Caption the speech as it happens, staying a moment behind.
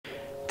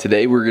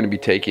Today we're going to be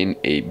taking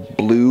a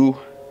blue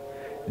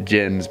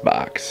Genz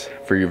box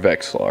for your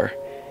Vexilar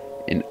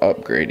and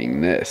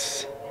upgrading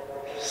this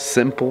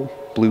simple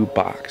blue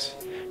box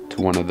to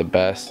one of the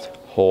best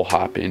hole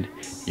hopping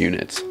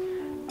units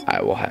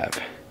I will have,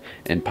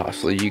 and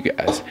possibly you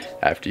guys,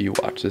 after you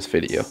watch this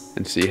video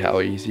and see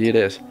how easy it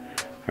is.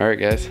 Alright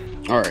guys.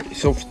 Alright,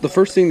 so the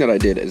first thing that I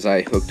did is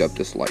I hooked up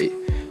this light.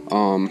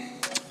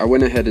 I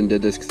went ahead and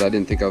did this because I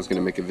didn't think I was going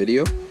to make a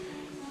video,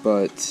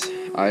 but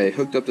I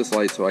hooked up this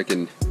light so I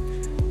can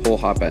hole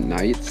hop at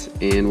night.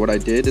 And what I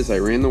did is I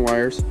ran the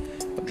wires,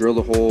 I drilled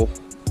a hole,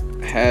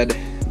 had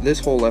this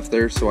hole left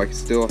there so I could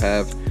still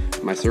have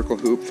my circle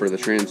hoop for the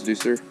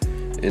transducer,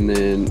 and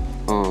then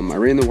I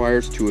ran the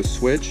wires to a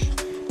switch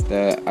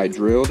that I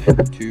drilled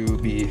to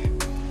be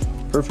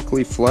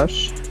perfectly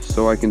flush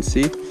so I can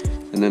see,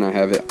 and then I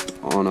have it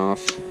on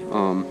off.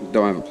 Don't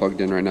have it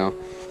plugged in right now,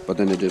 but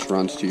then it just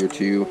runs to your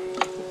two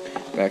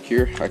back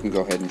here. I can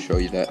go ahead and show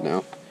you that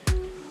now.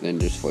 Then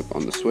just flip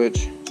on the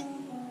switch,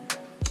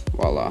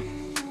 voila.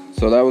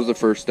 So that was the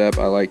first step.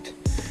 I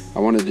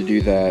wanted to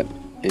do that,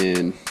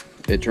 and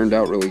it turned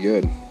out really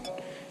good,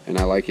 and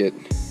I like it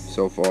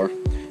so far.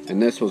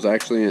 And this was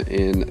actually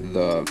in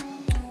the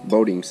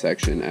boating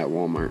section at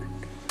Walmart.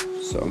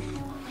 So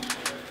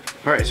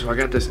alright, so I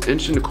got this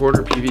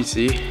 1.25"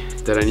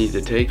 PVC that I need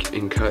to take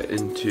and cut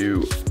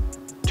into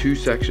two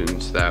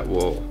sections that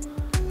will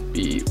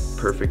be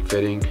perfect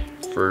fitting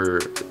for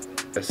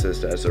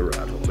assist as a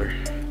rod holder.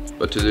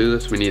 But to do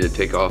this, we need to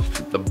take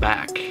off the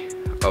back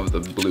of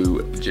the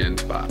blue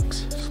Genz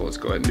box. So let's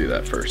go ahead and do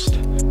that first.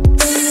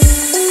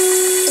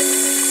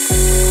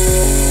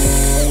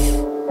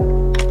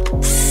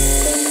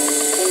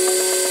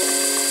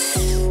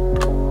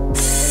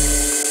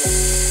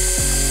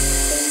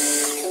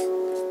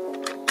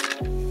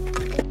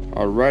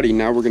 Alrighty,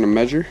 now we're gonna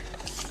measure.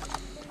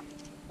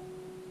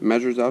 It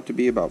measures out to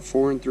be about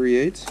 4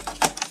 3/8.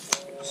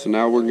 So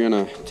now we're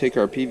gonna take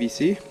our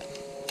PVC,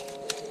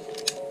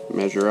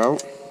 measure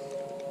out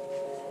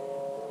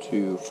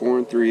to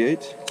 4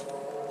 3/8,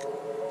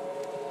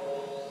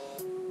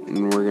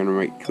 and we're gonna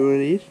make 2 of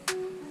these.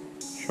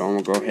 So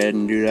I'm gonna go ahead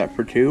and do that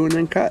for 2 and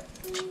then cut.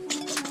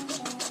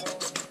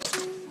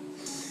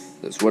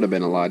 This would have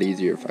been a lot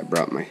easier if I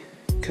brought my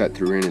cut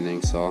through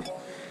anything saw,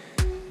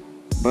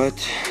 but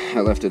I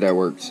left it at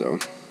work, so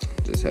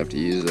just have to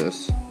use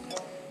this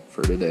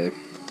for today.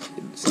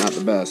 It's not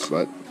the best,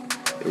 but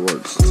it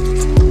works.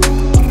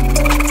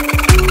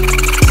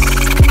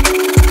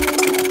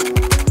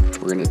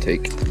 We're gonna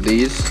take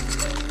these,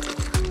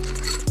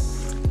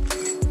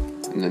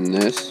 and then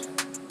this,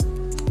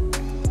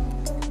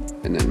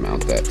 and then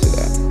mount that to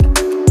that.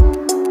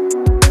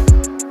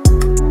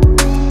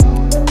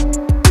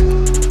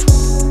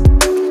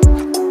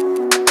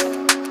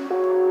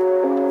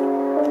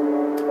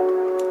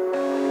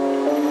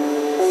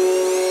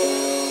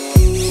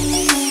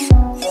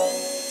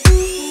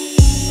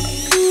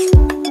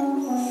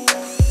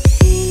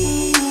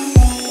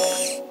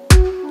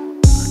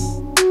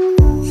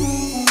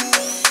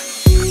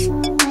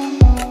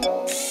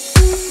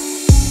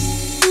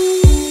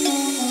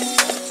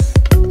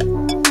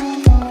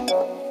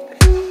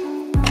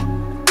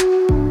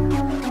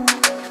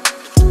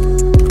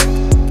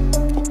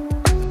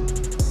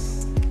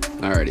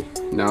 Alrighty,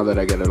 now that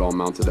I got it all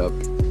mounted up,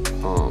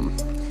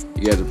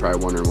 you guys are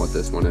probably wondering what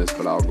this one is,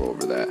 but I'll go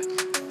over that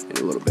in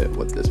a little bit,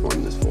 what this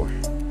one is for.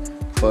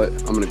 But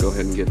I'm gonna go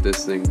ahead and get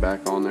this thing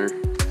back on there,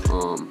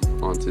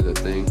 onto the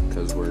thing,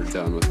 because we're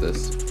done with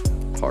this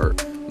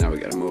part. Now we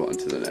gotta move on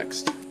to the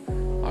next.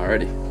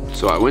 Alrighty.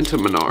 So I went to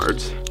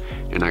Menards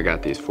and I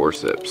got these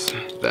forceps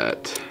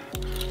that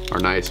are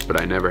nice, but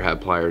I never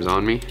had pliers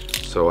on me.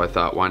 So I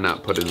thought, why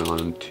not put it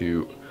on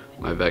to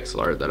my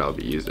Vexilar that I'll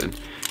be using.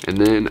 And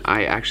then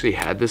I actually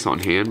had this on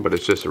hand, but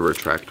it's just a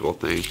retractable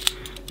thing,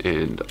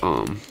 and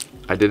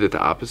I did it the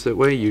opposite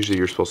way. Usually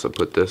you're supposed to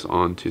put this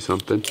onto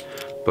something,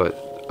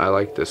 but I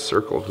like this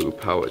circle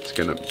hoop, how it's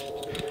gonna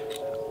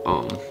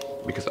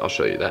because I'll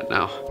show you that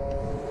now.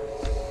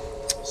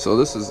 So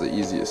this is the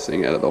easiest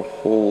thing out of the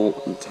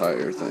whole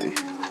entire thing.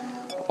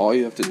 All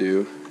you have to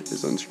do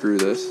is unscrew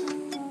this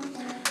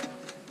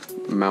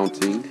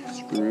mounting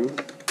screw,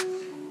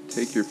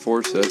 take your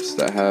forceps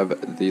that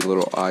have the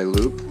little eye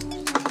loop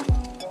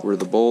where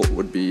the bolt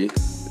would be,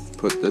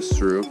 put this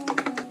through,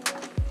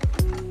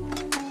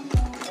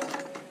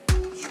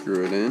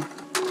 screw it in,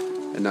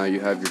 and now you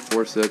have your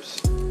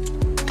forceps.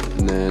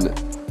 And then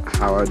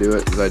how I do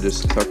it is I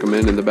just tuck them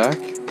in the back,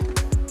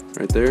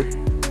 right there,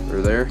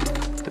 or there,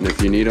 and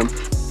if you need them,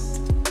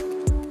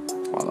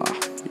 voila,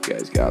 you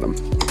guys got them.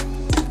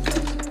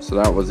 So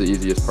that was the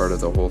easiest part of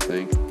the whole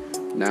thing.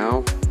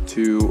 Now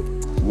to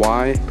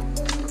why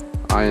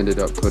I ended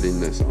up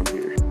putting this on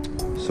here.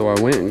 So I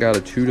went and got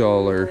a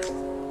 $2,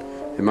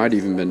 it might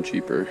even been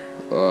cheaper,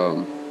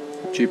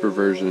 cheaper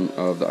version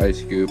of the ice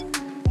scoop,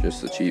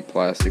 just the cheap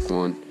plastic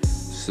one.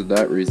 So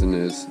that reason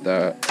is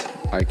that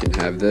I can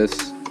have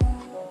this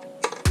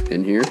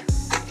in here,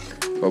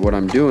 but what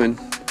I'm doing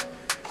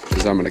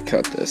is I'm going to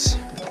cut this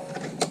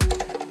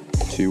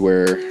to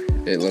where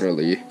it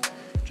literally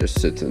just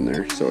sits in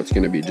there. So it's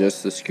gonna be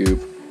just the scoop,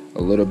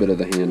 a little bit of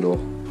the handle.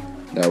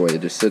 That way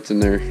it just sits in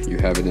there, you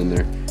have it in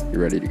there,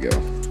 you're ready to go.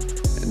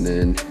 And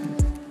then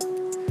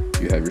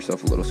you have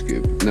yourself a little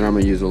scoop. And then I'm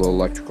gonna use a little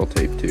electrical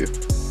tape too,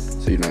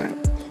 so you're not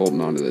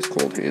holding onto this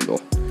cold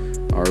handle.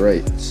 All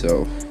right,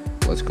 so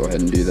let's go ahead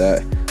and do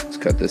that. Let's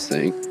cut this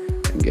thing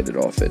and get it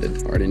all fitted.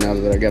 Alrighty, now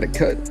that I got it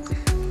cut,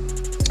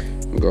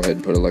 I'll go ahead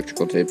and put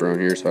electrical tape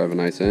around here so I have a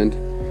nice end.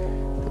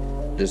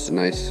 Just a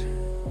nice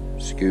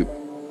scoop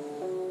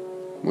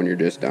when you're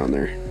just down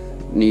there.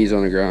 Knees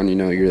on the ground, you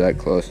know you're that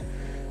close.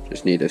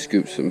 Just need to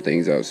scoop some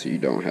things out so you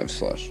don't have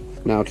slush.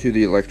 Now to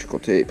the electrical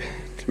tape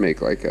to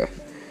make like a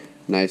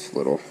nice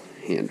little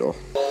handle.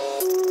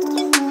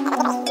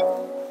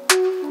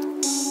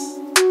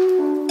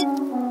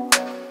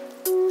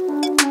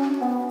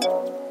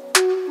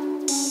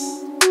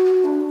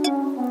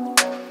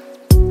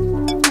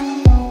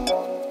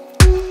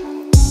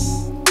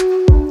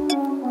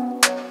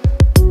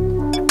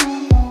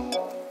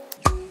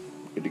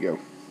 Good to go.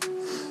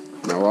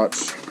 Now watch,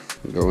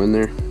 go in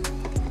there.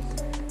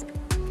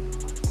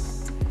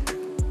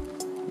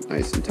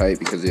 Nice and tight,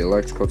 because the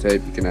electrical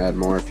tape, you can add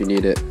more if you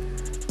need it,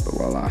 but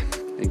voila, I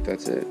think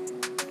that's it.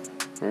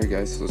 Alright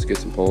guys, let's get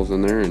some poles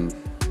in there, and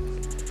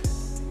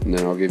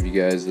then I'll give you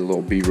guys a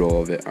little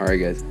B-roll of it. Alright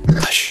guys.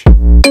 Hush.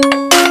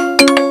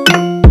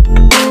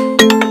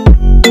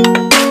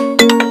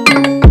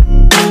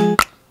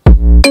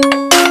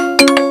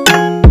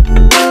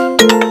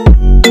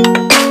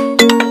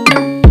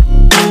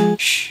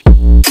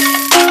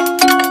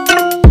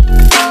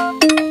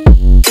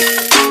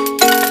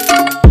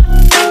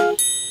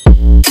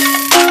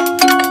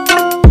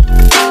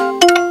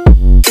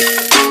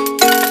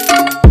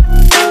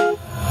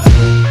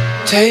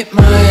 Take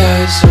my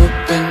eyes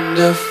open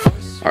to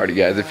Alrighty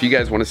guys, if you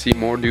guys want to see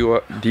more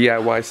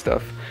DIY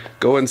stuff,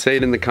 go and say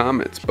it in the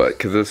comments, but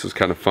because this was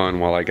kind of fun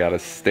while I gotta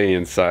stay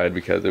inside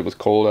because it was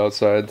cold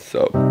outside.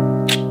 So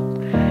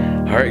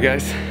alright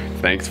guys,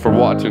 thanks for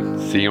watching.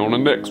 See you on the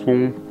next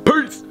one.